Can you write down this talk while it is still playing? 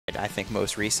I think,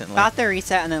 most recently. Got the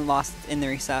reset and then lost in the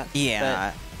reset.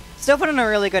 Yeah. But still put in a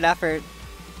really good effort.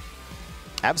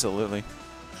 Absolutely.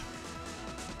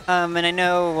 And I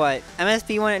know, what,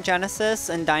 MSB won at Genesis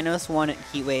and Dinos won at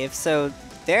Heatwave, so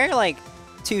they're like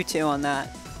 2-2 on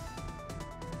that.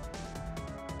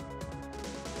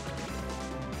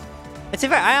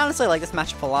 I honestly like this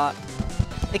matchup a lot.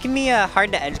 It can be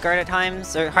hard to edgeguard at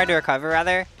times, or hard to recover,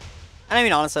 rather. And I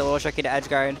mean, honestly, a little tricky to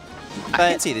edgeguard. I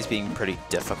can see this being pretty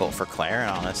difficult for Clairen,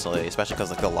 honestly, especially because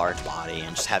like the large body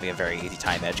and just having a very easy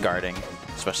time edgeguarding,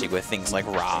 especially with things like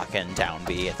Rock and Down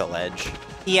B at the ledge.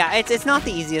 Yeah, it's not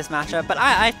the easiest matchup, but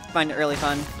I find it really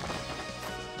fun.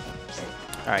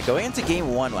 All right, going into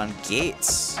game 1 on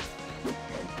gates.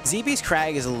 ZeeBee's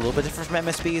Kragg is a little bit different from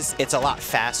MSB's. It's a lot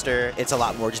faster. It's a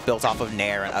lot more just built off of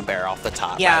Nair and up air off the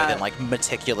top rather than like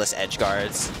meticulous edge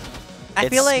guards. I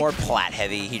feel like more plat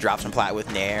heavy. He drops some plat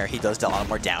with Nair. He does a lot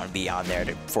more down B on there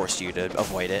to force you to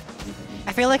avoid it.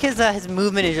 I feel like his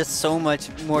movement is just so much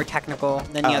more technical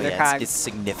than the other Kraggs. It's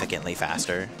significantly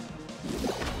faster.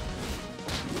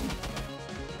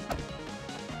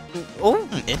 Oh,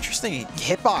 interesting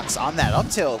hitbox on that up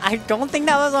tilt. I don't think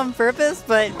that was on purpose,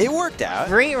 but it worked out.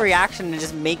 Great reaction to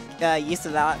just make use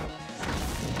of that.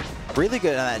 Really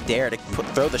good on that dare to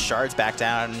throw the shards back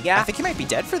down. Yeah. I think he might be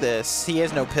dead for this. He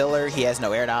has no pillar. He has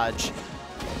no air dodge.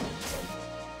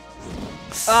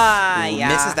 Yeah.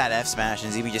 Misses that F smash,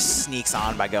 and ZeeBee just sneaks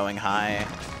on by going high.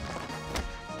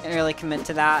 Didn't really commit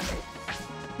to that.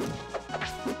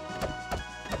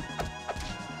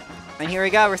 And here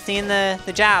we go. We're seeing the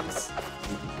jabs.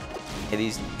 Yeah,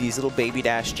 these little baby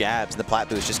dash jabs. The plat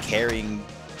boost just carrying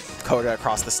Koda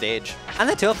across the stage. And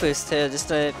the tilt boost too, just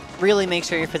to really make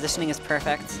sure your positioning is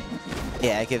perfect.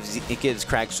 Yeah, it gives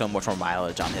Kragg so much more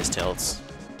mileage on his tilts.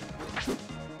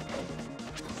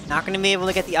 Not going to be able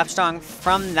to get the up strong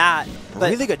from that.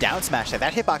 But really good down smash.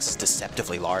 That hitbox is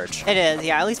deceptively large. It is,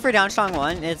 yeah. At least for down strong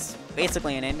 1, it's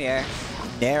basically an in air.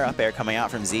 Nair up air coming out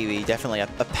from ZeeBee, definitely a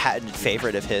patented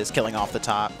favorite of his, killing off the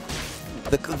top.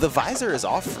 The visor is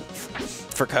off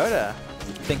for Koda. I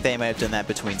think they might have done that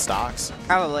between stocks.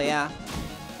 Probably, yeah.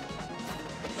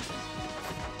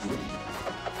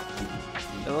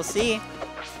 So we'll see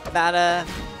that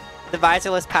the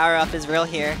visorless power up is real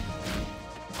here.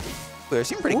 They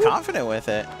seem pretty confident with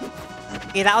it.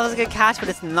 Yeah, that was a good catch, but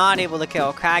it's not able to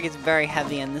kill. Kragg is very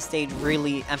heavy, and the stage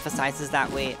really emphasizes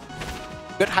that weight.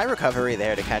 Good high recovery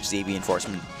there to catch ZeeBee and force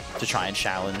him to try and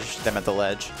challenge them at the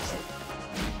ledge.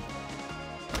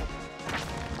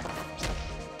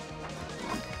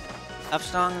 Up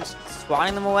strong,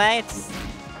 swatting them away.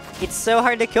 It's so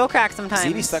hard to kill Kragg sometimes.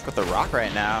 ZeeBee's stuck with the rock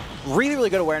right now. Really, really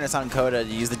good awareness on Koda to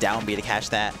use the down B to catch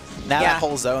that. Now that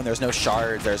whole zone, there's no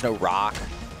shard, there's no rock.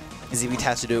 ZeeBee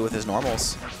has to do it with his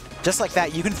normals. Just like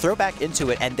that, you can throw back into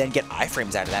it and then get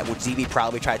iframes out of that, which ZeeBee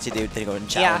probably tried to do to go and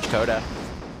challenge Koda.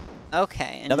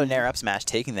 Okay. Another Nair up smash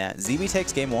taking that. ZeeBee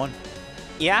takes game 1.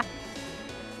 Yeah.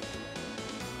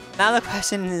 Now the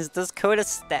question is, does Koda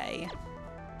stay?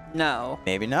 No.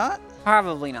 Maybe not.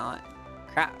 Probably not.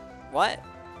 Crap. What?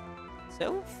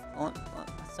 Soph?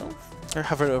 Soph? They're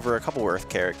hovered over a couple Earth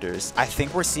characters. I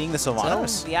think we're seeing the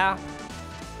Sylvanos. Yeah.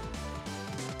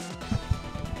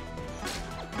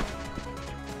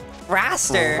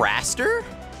 Wrastor? Wrastor?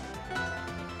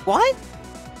 What?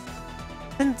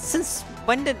 Since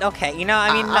when did... Okay, you know,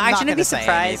 I mean, I shouldn't be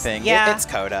surprised. Yeah. It's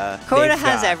Koda. Koda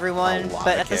has everyone,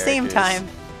 but at the same time,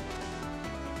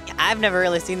 I've never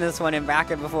really seen this one in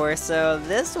bracket before, so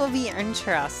this will be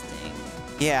interesting.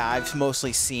 Yeah, I've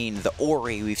mostly seen the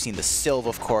Ori, we've seen the Sylve,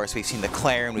 of course, we've seen the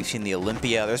Clairen, we've seen the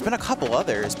Olympia. There's been a couple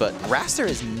others, but Wrastor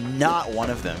is not one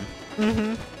of them.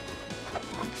 Mm-hmm.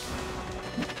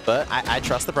 But I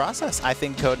trust the process. I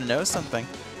think Koda knows something.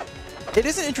 It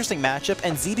is an interesting matchup,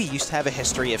 and ZeeBee used to have a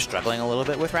history of struggling a little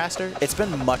bit with Wrastor. It's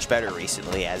been much better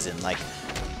recently, as in, like,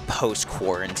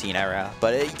 post-quarantine era,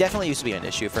 but it definitely used to be an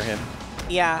issue for him.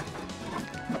 Yeah.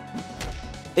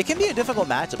 It can be a difficult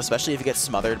matchup, especially if you get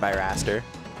smothered by Wrastor,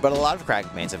 but a lot of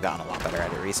Kragg mains have gotten a lot better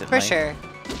at it recently. For sure.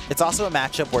 It's also a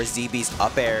matchup where ZeeBee's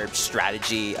up air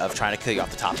strategy of trying to kill you off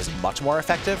the top is much more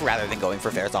effective rather than going for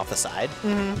fairs off the side.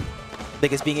 Mm-hmm.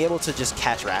 Because being able to just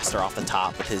catch Wrastor off the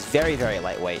top with his very, very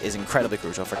lightweight is incredibly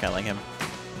crucial for killing him.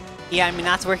 Yeah, I mean,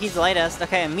 that's where he's lightest.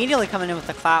 Okay, immediately coming in with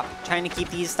the clap, trying to keep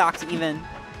these stocks even.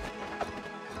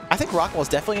 I think Rockwell's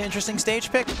definitely an interesting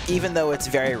stage pick, even though it's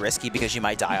very risky because you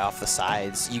might die off the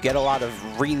sides. You get a lot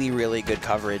of really, really good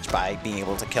coverage by being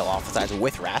able to kill off the sides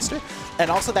with Wrastor.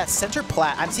 And also that center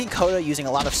plat, I'm seeing Koda using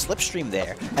a lot of slipstream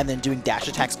there and then doing dash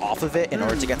attacks off of it in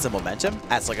order to get some momentum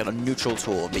as like a neutral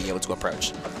tool of being able to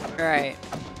approach. Right.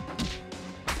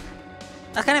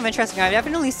 That's kind of interesting. I've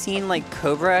definitely seen like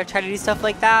Cobra try to do stuff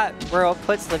like that, where it'll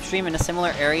put Slipstream in a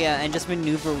similar area and just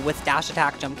maneuver with dash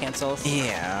attack jump cancels.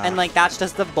 Yeah. And like that's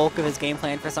just the bulk of his game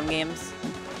plan for some games.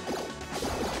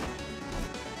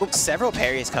 Oops. Several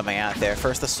parries coming out there.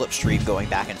 First the Slipstream going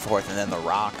back and forth, and then the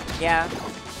rock. Yeah.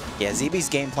 Yeah, ZeeBee's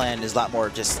game plan is a lot more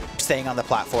just staying on the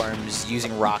platforms,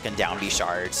 using rock and down B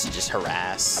shards to just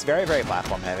harass. Very, very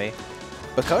platform heavy.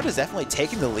 But Koda's definitely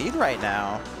taking the lead right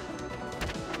now.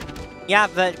 Yeah,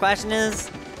 but the question is,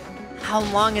 how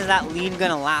long is that lead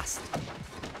gonna last?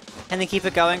 Can they keep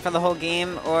it going for the whole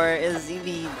game, or is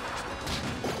ZeeBee...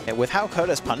 Yeah, with how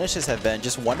Koda's punishes have been,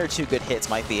 just 1 or 2 good hits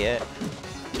might be it.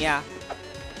 Yeah.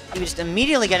 He was just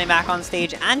immediately getting back on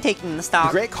stage and taking the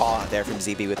stock. Great call out there from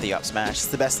ZeeBee with the up smash. It's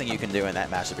the best thing you can do in that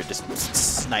matchup. You just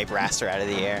snipe Wrastor out of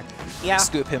the air. Yeah.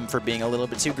 Scoop him for being a little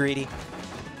bit too greedy.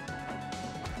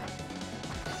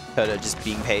 Koda just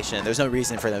being patient. There's no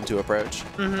reason for them to approach.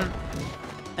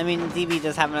 I mean, ZeeBee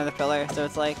does have another pillar, so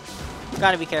it's like,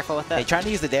 gotta be careful with it. Hey, trying to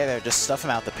use the dare there, just stuff him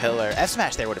out the pillar. F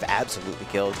smash there would have absolutely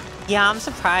killed. Yeah, I'm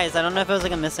surprised. I don't know if it was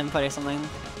like a misinput or something.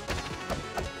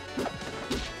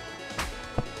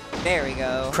 There we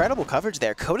go. Incredible coverage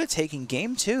there. Koda taking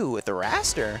game 2 with the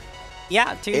Wrastor.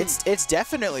 Yeah, It's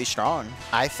definitely strong.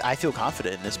 I feel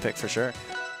confident in this pick for sure.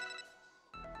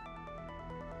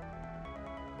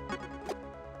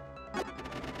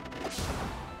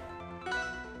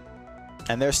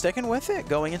 And they're sticking with it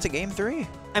going into game 3.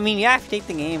 I mean, yeah, if you take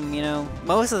the game, you know,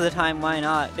 most of the time, why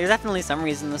not? There's definitely some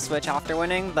reason to switch after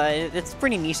winning, but it's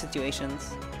pretty niche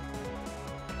situations.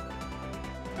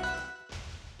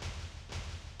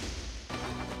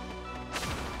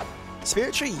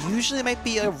 Spirit Tree usually might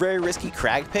be a very risky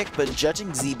Kragg pick, but judging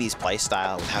ZeeBee's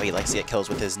playstyle with how he likes to get kills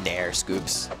with his Nair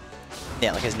scoops,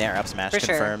 yeah, like his Nair up smash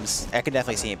confirms, I can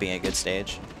definitely see it being a good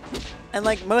stage. And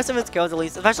like most of his kills, at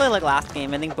least, especially like last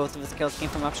game, I think both of his kills came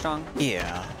from up strong.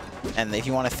 Yeah, and if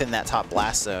you want to thin that top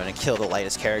blast zone and kill the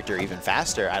lightest character even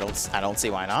faster, I don't see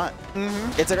why not.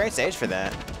 It's a great stage for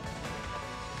that.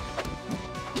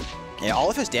 Yeah, all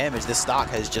of his damage this stock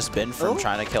has just been from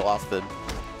trying to kill off the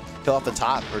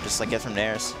top or just like get from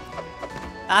Nairs.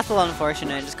 That's a little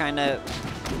unfortunate, just kind of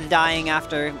dying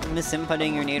after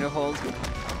misinputting your nader hold.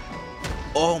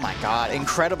 Oh my god,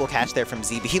 incredible catch there from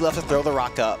ZeeBee. He loves to throw the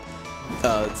rock up,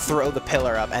 throw the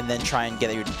pillar up, and then try and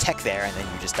get your tech there, and then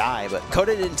you just die. But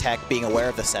Koda didn't tech, being aware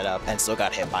of the setup, and still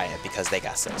got hit by it because they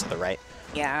got sent to the right.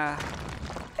 Yeah.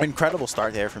 Incredible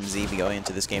start there from ZeeBee going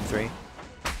into this game 3.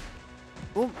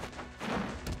 Ooh.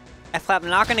 F-Clap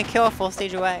not going to kill a full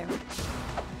stage away.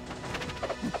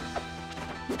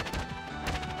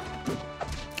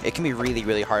 It can be really,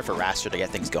 really hard for Wrastor to get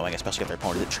things going, especially if their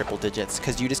opponent is at triple digits,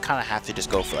 because you just kind of have to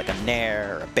just go for like a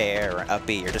Nair, or a Bear, or an up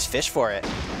B, or just fish for it.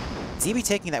 ZeeBee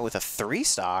taking that with a 3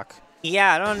 stock.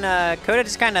 Yeah, I don't, Koda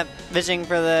just kind of fishing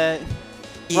for the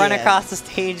run across the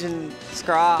stage and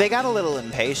scraw. They got a little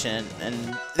impatient, and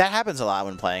that happens a lot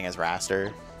when playing as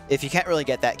Wrastor. If you can't really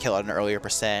get that kill at an earlier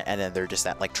percent, and then they're just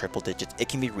at like triple digits, it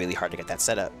can be really hard to get that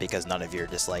setup, because none of your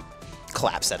just like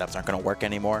clap setups aren't going to work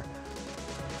anymore.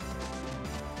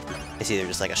 It's either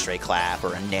just like a straight clap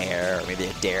or a Nair or maybe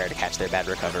a dare to catch their bad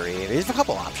recovery. There's a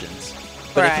couple options.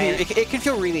 But it can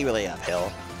feel really, really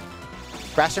uphill.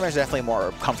 Wrastor is definitely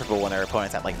more comfortable when their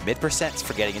opponent's at like mid-percents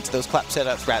for getting into those clap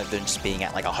setups rather than just being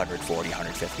at like 140,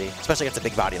 150. Especially against a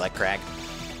big body like Kragg.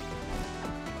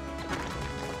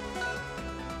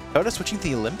 Koda switching to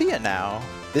the Olympia now.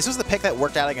 This was the pick that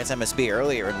worked out against MSB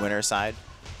earlier in winner's side.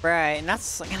 Right, and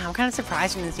that's, you know, I'm kind of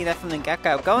surprised you didn't see that from the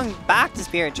get-go. Going back to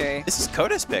Spirit Tree. This is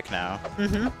Koda's pick now.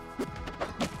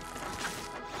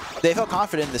 They felt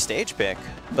confident in the stage pick,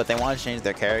 but they wanted to change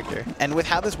their character. And with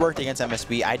how this worked against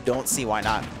MSB, I don't see why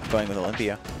not going with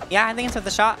Olympia. Yeah, I think it's worth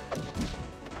the shot.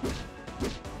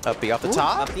 Up B off the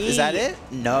top? Up B. Is that it?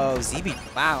 No, ZeeBee.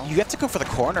 Wow. You have to go for the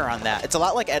corner on that. It's a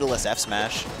lot like Edalus F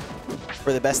smash,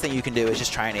 where the best thing you can do is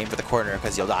just try and aim for the corner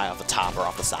because you'll die off the top or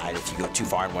off the side if you go too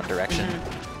far in one direction.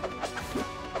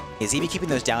 Is ZeeBee keeping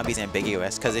those down Bs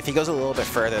ambiguous? Because if he goes a little bit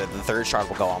further, the third shard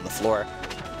will go on the floor,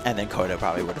 and then Koda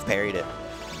probably would have parried it.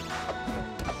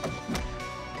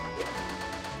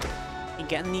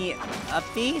 Getting the up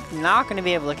B, not going to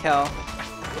be able to kill.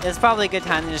 It's probably a good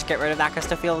time to just get rid of that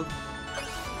crystal field.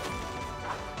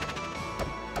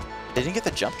 They didn't get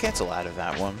the jump cancel out of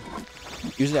that one.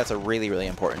 Usually that's a really, really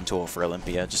important tool for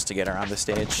Olympia, just to get around the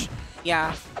stage.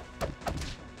 Yeah.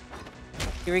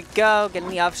 Here we go, getting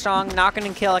the up strong, not going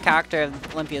to kill a character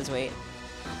of Olympia's weight.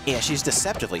 Yeah, she's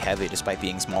deceptively heavy despite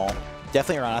being small.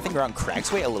 Definitely around, I think around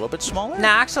Kragg's weight, a little bit smaller? Nah,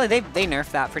 actually, they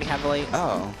nerfed that pretty heavily.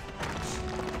 Oh.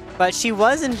 But she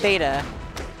was in beta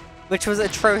which was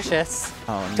atrocious.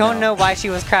 Oh, Don't know why she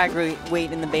was Kragg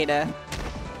weight in the beta.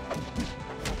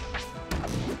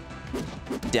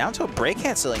 Down to a break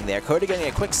canceling there. Kodako getting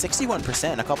a quick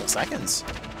 61% in a couple seconds.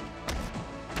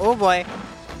 Oh boy.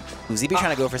 ZeeBee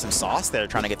trying to go for some sauce there,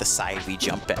 trying to get the side B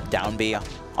jump down B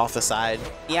off the side.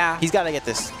 Yeah. He's got to get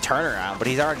this turnaround, but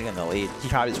he's already in the lead. He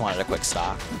probably just wanted a quick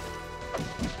stock.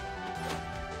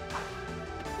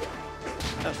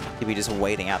 ZeeBee just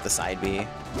waiting out the side B,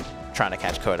 trying to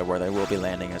catch Kodako where they will be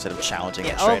landing instead of challenging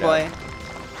it straight up.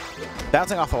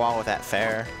 Bouncing off the wall with that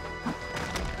fair.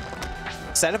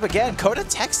 Set up again. Kodako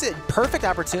techs it. Perfect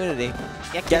opportunity.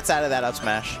 Yeah, gets out of that up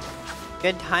smash.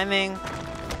 Good timing.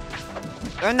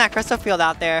 Throwing that crystal field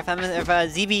out there. If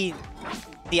ZeeBee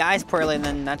DIs poorly,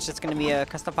 then that's just going to be a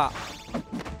crystal pop.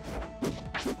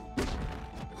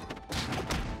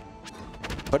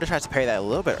 Kodako tries to parry that a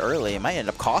little bit early. It might end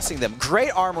up costing them. Great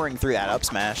armoring through that up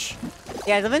smash.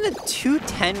 Yeah, he's living at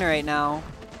 210 right now.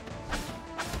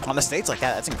 On the stage like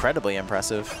that, that's incredibly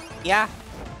impressive. Yeah.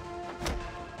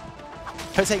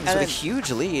 Kodako taking this with a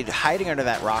huge lead, hiding under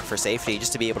that rock for safety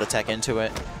just to be able to tech into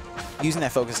it. Using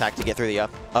that focus hack to get through the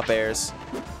up airs.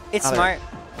 It's smart.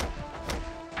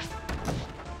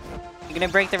 You're going to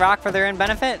break the rock for their own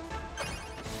benefit?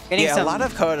 Yeah, a lot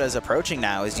of Koda's approaching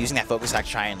now is using that focus hack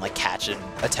to try and like catch an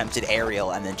attempted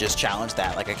aerial and then just challenge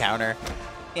that like a counter.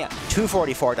 Yeah.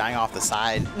 244 dying off the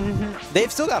side.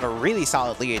 They've still got a really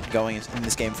solid lead going in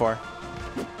this game for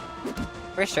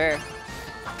sure.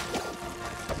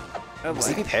 Oh boy.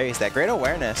 ZeeBee parries that. Great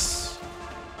awareness.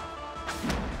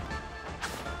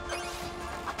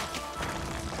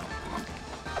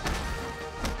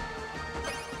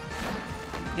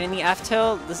 Getting the F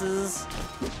tilt. This is...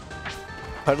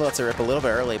 Kodako lets it rip a little bit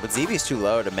early, but ZeeBee's too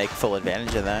low to make full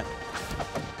advantage of that.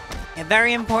 Yeah,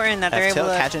 very important that they're able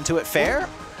to catch into it fair.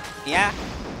 Yeah.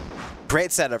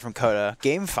 Great setup from Kodako.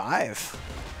 Game 5.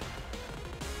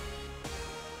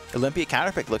 Olympia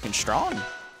counterpick looking strong.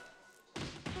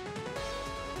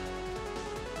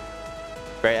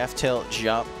 Great F tilt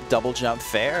jump, double jump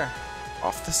fair.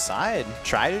 Off the side.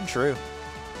 Tried and true.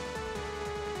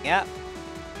 Yep.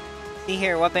 See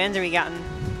here, what bands are we getting?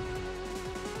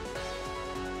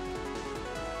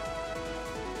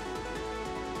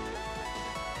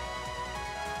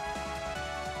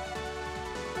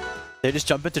 They just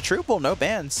jump into Triple, no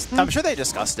bans. I'm sure they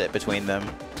discussed it between them.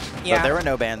 Yeah. But there were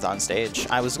no bans on stage.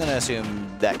 I was going to assume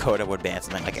that Kodako would ban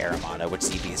something like Aramata, which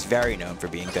ZeeBee is very known for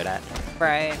being good at.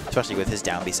 Right. Especially with his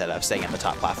down B setup, staying on the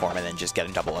top platform and then just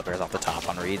getting double up airs off the top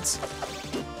on reads.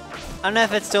 I don't know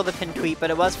if it's still the pin tweet, but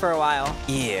it was for a while.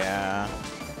 Yeah.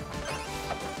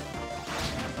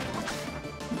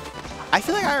 I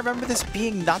feel like I remember this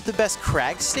being not the best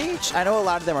Kragg stage. I know a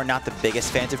lot of them are not the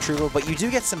biggest fans of Truval, but you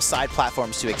do get some side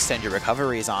platforms to extend your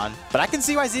recoveries on. But I can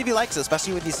see why ZeeBee likes it,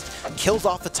 especially with these kills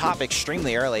off the top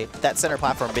extremely early. That center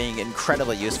platform being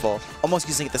incredibly useful. Almost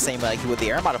using it the same way like with the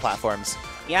Aramata platforms.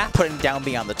 Yeah. Putting down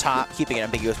B on the top, keeping it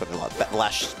ambiguous with the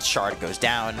last shard goes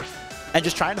down, and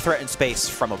just trying to threaten space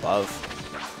from above.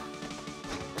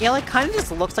 Yeah, like kind of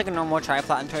just looks like a normal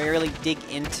tri-plat until you really dig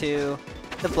into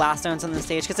the blast zones on the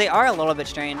stage, because they are a little bit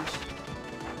strange.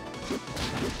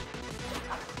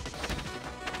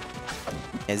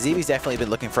 Yeah, ZeeBee's definitely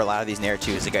been looking for a lot of these Nair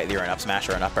 2s to get either an up smash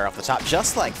or an up air off the top,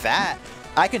 just like that.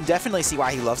 I can definitely see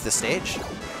why he loves this stage.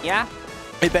 Yeah.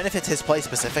 It benefits his play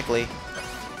specifically.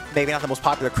 Maybe not the most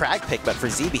popular Kragg pick, but for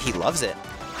ZeeBee, he loves it.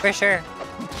 For sure.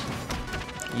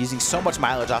 Using so much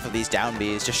mileage off of these down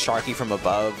Bs, just Sharky from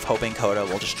above, hoping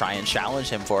Kodako will just try and challenge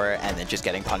him for it, and then just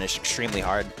getting punished extremely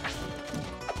hard.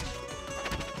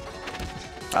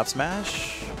 Up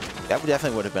smash. That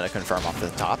definitely would have been a confirm off the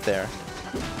top there.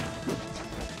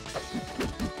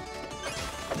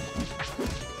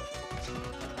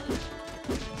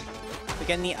 We're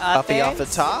getting the up Uppy off the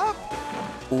top.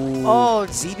 Ooh, oh,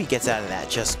 ZeeBee gets out of that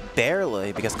just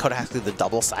barely because Kodako has to do the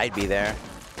double side B there.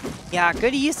 Yeah,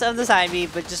 good use of the side B,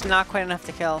 but just not quite enough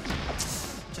to kill.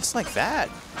 Just like that.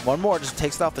 One more just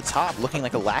takes it off the top, looking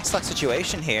like a last luck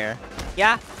situation here.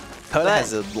 Yeah. Kodako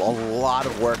has a lot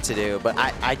of work to do, but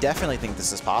I definitely think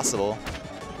this is possible.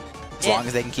 As long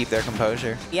as they can keep their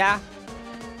composure. Yeah.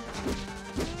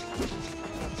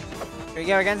 Here we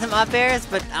go, we're getting some up airs,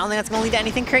 but I don't think that's going to lead to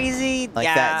anything crazy. Like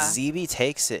that, ZeeBee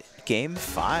takes it. Game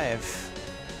 5.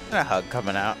 And a hug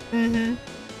coming out. Mm-hmm.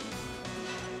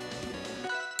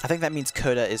 I think that means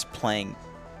Kodako is playing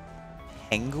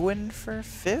Penguin for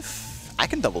 5th? I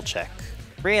can double check.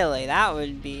 Really? That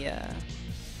would be...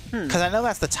 Because I know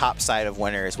that's the top side of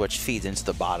winners, which feeds into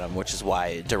the bottom, which is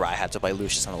why Durai had to play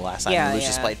Lucius on the last time. Yeah,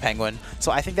 Lucius played Penguin. So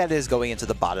I think that is going into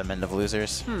the bottom end of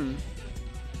losers.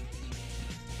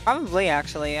 Probably,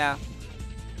 actually, yeah.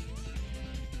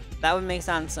 that would make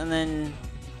sense. And then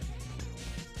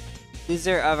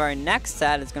loser of our next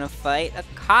set is going to fight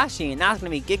Akashi, and that's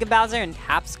going to be Giga Bowser and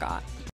Tap Scott.